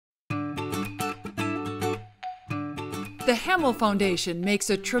The Hamill Foundation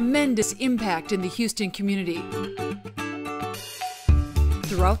makes a tremendous impact in the Houston community.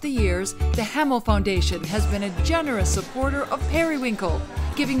 Throughout the years, the Hamill Foundation has been a generous supporter of Periwinkle,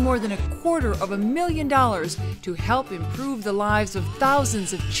 giving more than $250,000 to help improve the lives of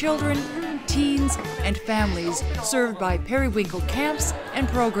thousands of children, teens, and families served by Periwinkle camps and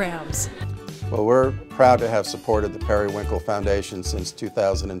programs. Well, we're proud to have supported the Periwinkle Foundation since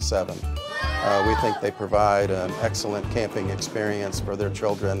 2007. We think they provide an excellent camping experience for their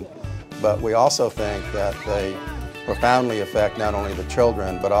children, but we also think that they profoundly affect not only the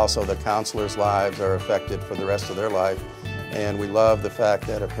children, but also the counselors' lives are affected for the rest of their life. And we love the fact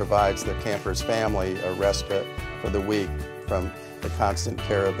that it provides the camper's family a respite for the week from the constant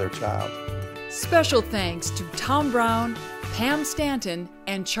care of their child. Special thanks to Tom Brown, Pam Stanton,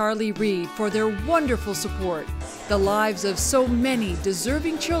 and Charlie Reed for their wonderful support. The lives of so many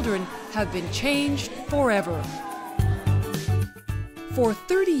deserving children have been changed forever. For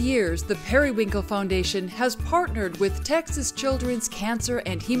 30 years, the Periwinkle Foundation has partnered with Texas Children's Cancer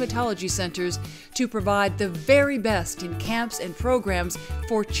and Hematology Centers to provide the very best in camps and programs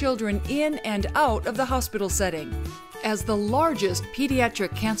for children in and out of the hospital setting. As the largest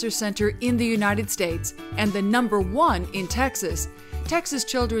pediatric cancer center in the United States and the #1 in Texas, Texas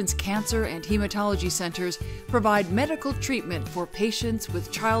Children's Cancer and Hematology Centers provide medical treatment for patients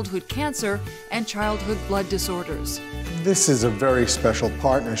with childhood cancer and childhood blood disorders. This is a very special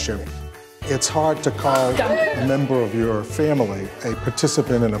partnership. It's hard to call a member of your family a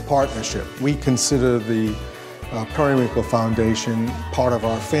participant in a partnership. We consider the Periwinkle Foundation part of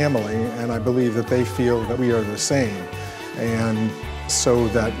our family, and I believe that they feel that we are the same. And so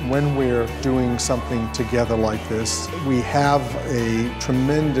that when we're doing something together like this, we have a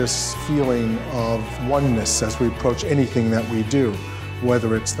tremendous feeling of oneness as we approach anything that we do,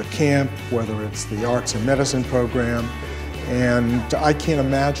 whether it's the camp, whether it's the arts and medicine program. And I can't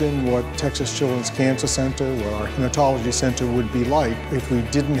imagine what Texas Children's Cancer Center or our Hematology Center would be like if we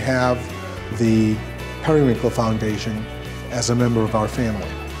didn't have the Periwinkle Foundation as a member of our family.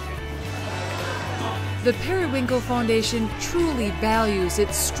 The Periwinkle Foundation truly values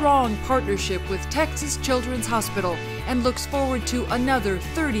its strong partnership with Texas Children's Hospital and looks forward to another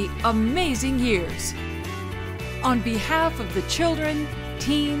 30 amazing years. On behalf of the children,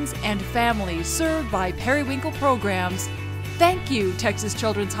 teens, and families served by Periwinkle programs, thank you, Texas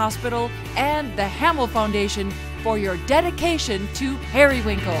Children's Hospital and the Hamill Foundation, for your dedication to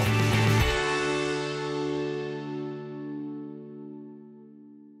Periwinkle.